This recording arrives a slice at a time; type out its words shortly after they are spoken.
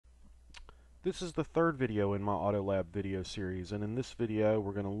This is the third video in my AutoLab video series, and in this video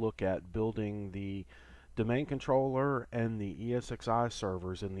we're going to look at building the domain controller and the ESXi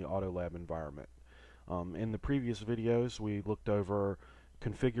servers in the AutoLab environment. In the previous videos we looked over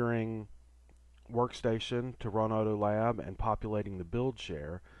configuring Workstation to run AutoLab and populating the build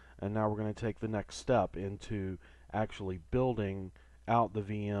share, and now we're going to take the next step into actually building out the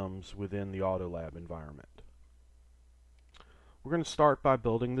VMs within the AutoLab environment. We're going to start by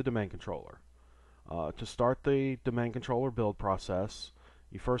building the domain controller. To start the domain controller build process,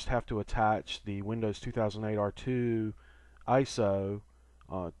 you first have to attach the Windows 2008 R2 ISO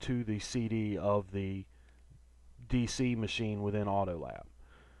to the CD of the DC machine within AutoLab.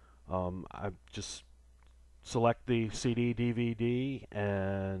 I just select the CD DVD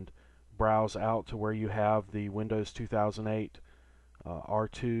and browse out to where you have the Windows 2008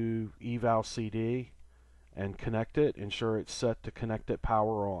 R2 eval CD and connect it. Ensure it's set to connected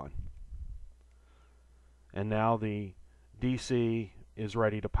power on. And now the DC is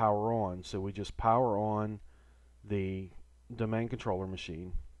ready to power on, so we just power on the domain controller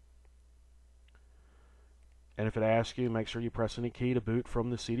machine. And if it asks you, make sure you press any key to boot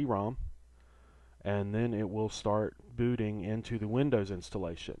from the CD-ROM, and then it will start booting into the Windows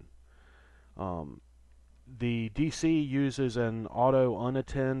installation. The DC uses an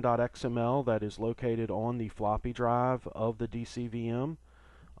auto-unattend.xml that is located on the floppy drive of the DC VM.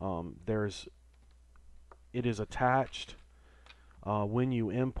 It is attached when you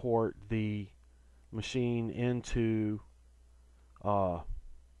import the machine into AutoLab,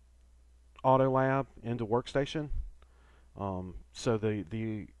 into Workstation. So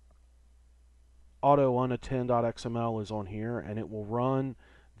the auto-unattend.xml is on here, and it will run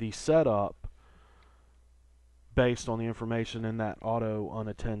the setup based on the information in that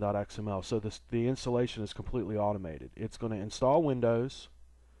auto-unattend.xml. So the installation is completely automated. It's going to install Windows.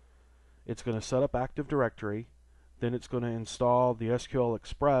 It's going to set up Active Directory, then it's going to install the SQL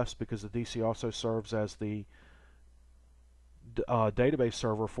Express, because the DC also serves as the database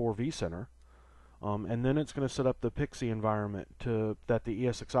server for vCenter, and then it's going to set up the PXI environment that the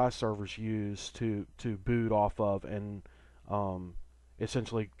ESXi servers use to boot off of and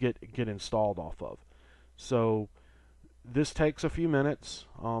essentially get installed off of. So this takes a few minutes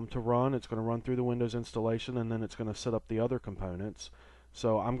to run. It's going to run through the Windows installation, and then it's going to set up the other components.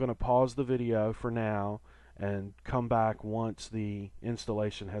 So I'm going to pause the video for now and come back once the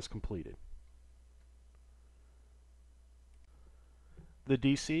installation has completed. The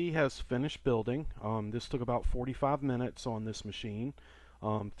DC has finished building. This took about 45 minutes on this machine.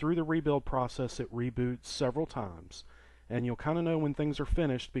 Through the rebuild process, it reboots several times, and you'll kind of know when things are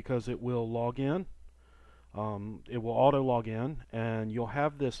finished because it will log in. It will auto log in, and you'll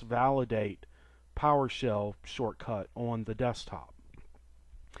have this validate PowerShell shortcut on the desktop.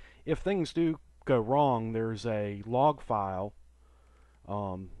 If things do go wrong, there's a log file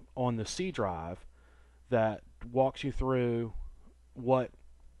on the C drive that walks you through what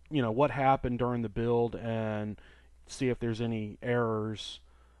happened during the build and see if there's any errors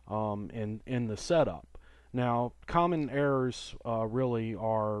in the setup. Now, common errors really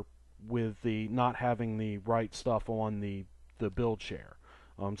are with the not having the right stuff on the build share.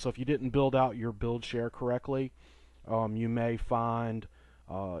 So if you didn't build out your build share correctly, you may find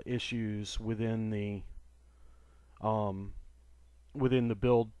issues within the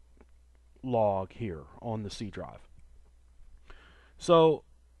build log here on the C drive. So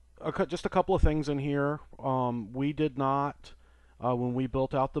just a couple of things in here. We did not, when we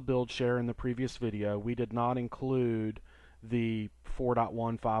built out the build share in the previous video, we did not include the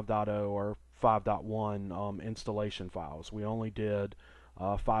 4.1, 5.0, or 5.1 installation files. We only did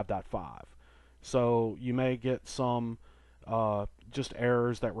 5.5. So you may get some just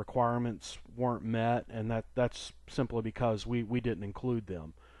errors that requirements weren't met, and that's simply because we didn't include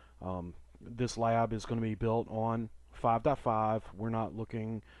them. This lab is going to be built on 5.5. We're not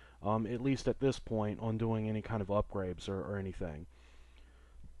looking, at least at this point, on doing any kind of upgrades or anything.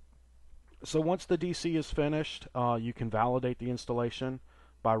 So once the DC is finished, you can validate the installation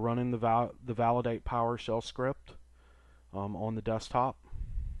by running the validate PowerShell script on the desktop.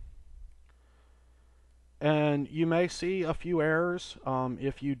 And you may see a few errors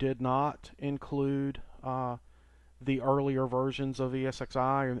if you did not include the earlier versions of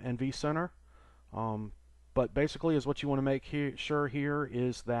ESXi and vCenter. But basically, is what you want to make sure here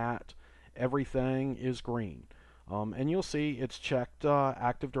is that everything is green. And you'll see it's checked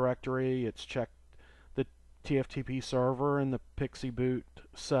Active Directory, it's checked the TFTP server and the PXI boot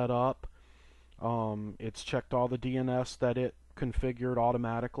setup. It's checked all the DNS that it configured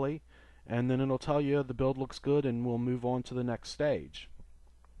automatically. And then it'll tell you the build looks good and we'll move on to the next stage.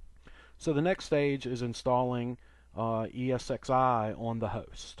 So the next stage is installing ESXi on the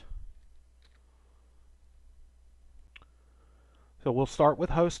host. So we'll start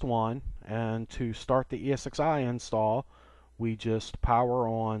with host 1, and to start the ESXi install, we just power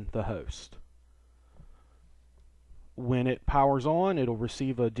on the host. When it powers on, it'll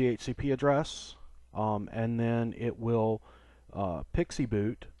receive a DHCP address, and then it will pixie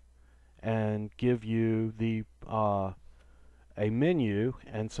boot and give you the a menu.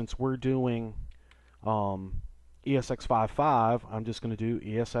 And since we're doing ESX55, I'm just going to do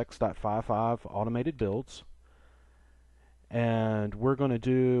ESX.55 automated builds. And we're going to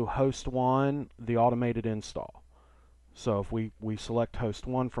do host 1, the automated install. So if we select host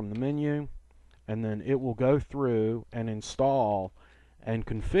 1 from the menu, and then it will go through and install and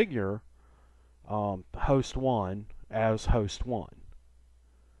configure host 1 as host 1.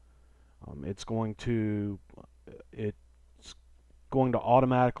 It's going to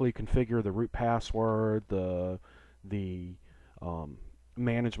automatically configure the root password, the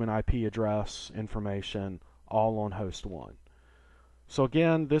management IP address information, all on host 1. So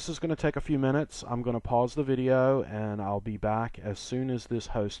again, this is going to take a few minutes. I'm going to pause the video and I'll be back as soon as this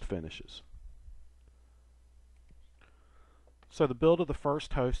host finishes. So the build of the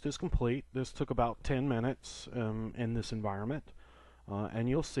first host is complete. This took about 10 minutes in this environment. And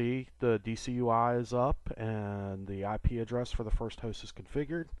you'll see the DCUI is up and the IP address for the first host is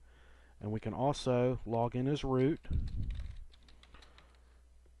configured. And we can also log in as root.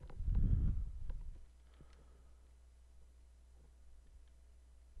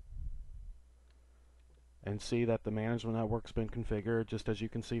 And see that the management network's been configured, just as you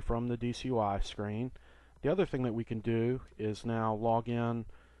can see from the DCUI screen. The other thing that we can do is now log in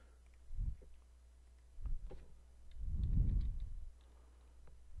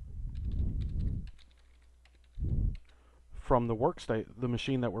from the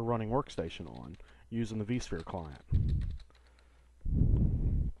machine that we're running Workstation on, using the vSphere client.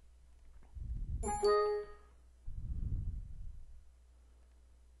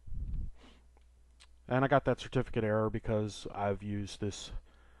 And I got that certificate error because I've used this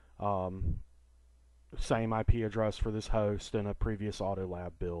same IP address for this host in a previous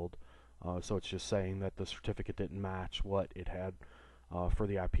AutoLab build. So it's just saying that the certificate didn't match what it had for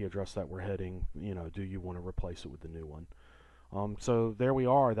the IP address that we're hitting. Do you want to replace it with the new one? So there we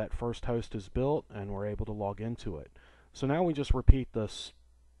are. That first host is built, and we're able to log into it. So now we just repeat this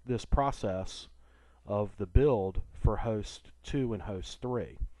process of the build for host 2 and host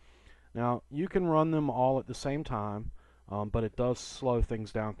 3. Now, you can run them all at the same time, but it does slow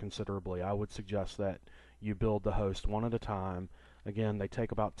things down considerably. I would suggest that you build the host one at a time. Again, they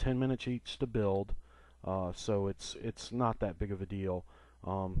take about 10 minutes each to build, so it's not that big of a deal.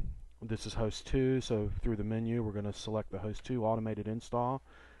 This is host 2, so through the menu we're going to select the host 2 automated install,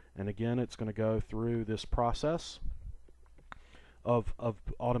 and again it's going to go through this process of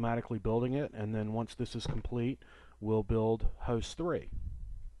automatically building it, and then once this is complete, we'll build host 3.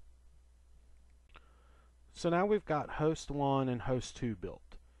 So now we've got host 1 and host 2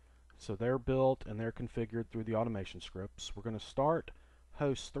 built. So they're built and they're configured through the automation scripts. We're going to start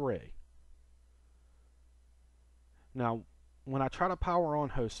host 3. Now, when I try to power on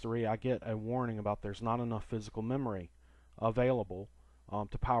host 3, I get a warning about there's not enough physical memory available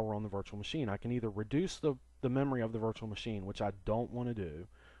to power on the virtual machine. I can either reduce the memory of the virtual machine, which I don't want to do,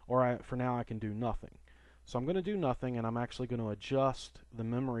 or for now I can do nothing. So I'm going to do nothing, and I'm actually going to adjust the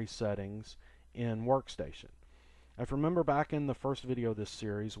memory settings in Workstation. If you remember back in the first video of this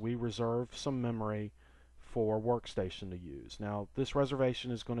series, we reserved some memory for Workstation to use. Now, this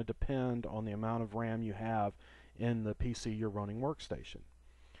reservation is going to depend on the amount of RAM you have in the PC you're running Workstation.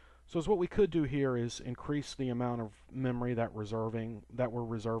 So what we could do here is increase the amount of memory that we're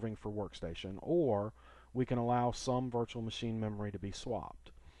reserving for Workstation, or we can allow some virtual machine memory to be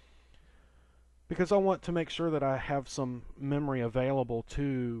swapped. Because I want to make sure that I have some memory available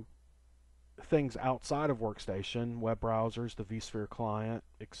to things outside of Workstation, web browsers, the vSphere client,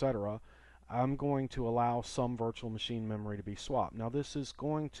 etc., I'm going to allow some virtual machine memory to be swapped. Now this is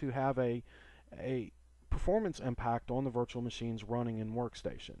going to have a performance impact on the virtual machines running in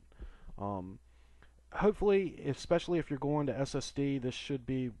Workstation. Hopefully, especially if you're going to SSD, this should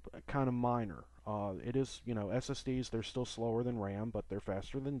be kind of minor. It is, SSDs, they're still slower than RAM, but they're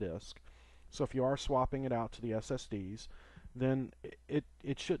faster than disk. So if you are swapping it out to the SSDs, then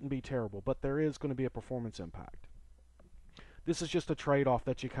it shouldn't be terrible, but there is going to be a performance impact. This is just a trade-off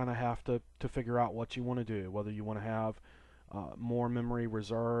that you kind of have to figure out what you want to do, whether you want to have more memory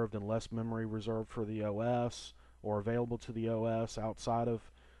reserved and less memory reserved for the OS, or available to the OS outside of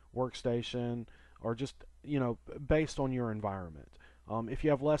Workstation, or just based on your environment. If you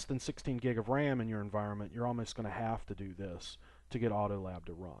have less than 16 gig of RAM in your environment, you're almost going to have to do this to get AutoLab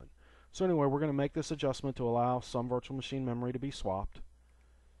to run. So anyway, we're going to make this adjustment to allow some virtual machine memory to be swapped.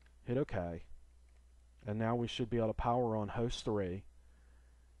 Hit OK. And now we should be able to power on host 3.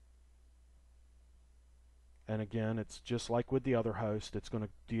 And again, it's just like with the other host. It's going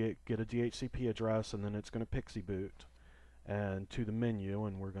to get a DHCP address, and then it's going to PXE boot and to the menu,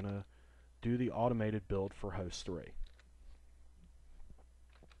 and we're going to do the automated build for host 3.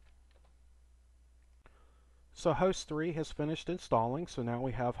 So host 3 has finished installing, so now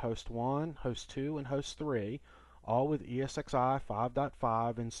we have host 1, host 2, and host 3, all with ESXi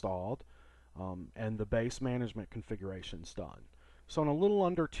 5.5 installed, and the base management configurations done. So in a little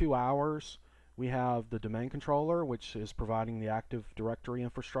under 2 hours, we have the domain controller, which is providing the Active Directory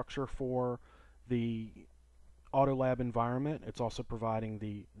infrastructure for the AutoLab environment. It's also providing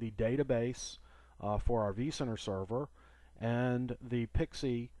the database for our vCenter server and the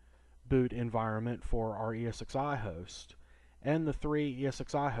PXE boot environment for our ESXi host, and the 3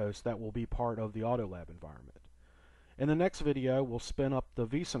 ESXi hosts that will be part of the AutoLab environment. In the next video, we'll spin up the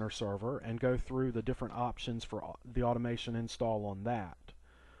vCenter server and go through the different options for the automation install on that.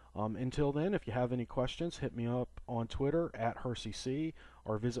 Until then, if you have any questions, hit me up on Twitter @HerseyC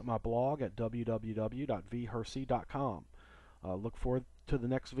or visit my blog at www.vhersey.com. Look forward to the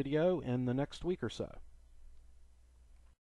next video in the next week or so.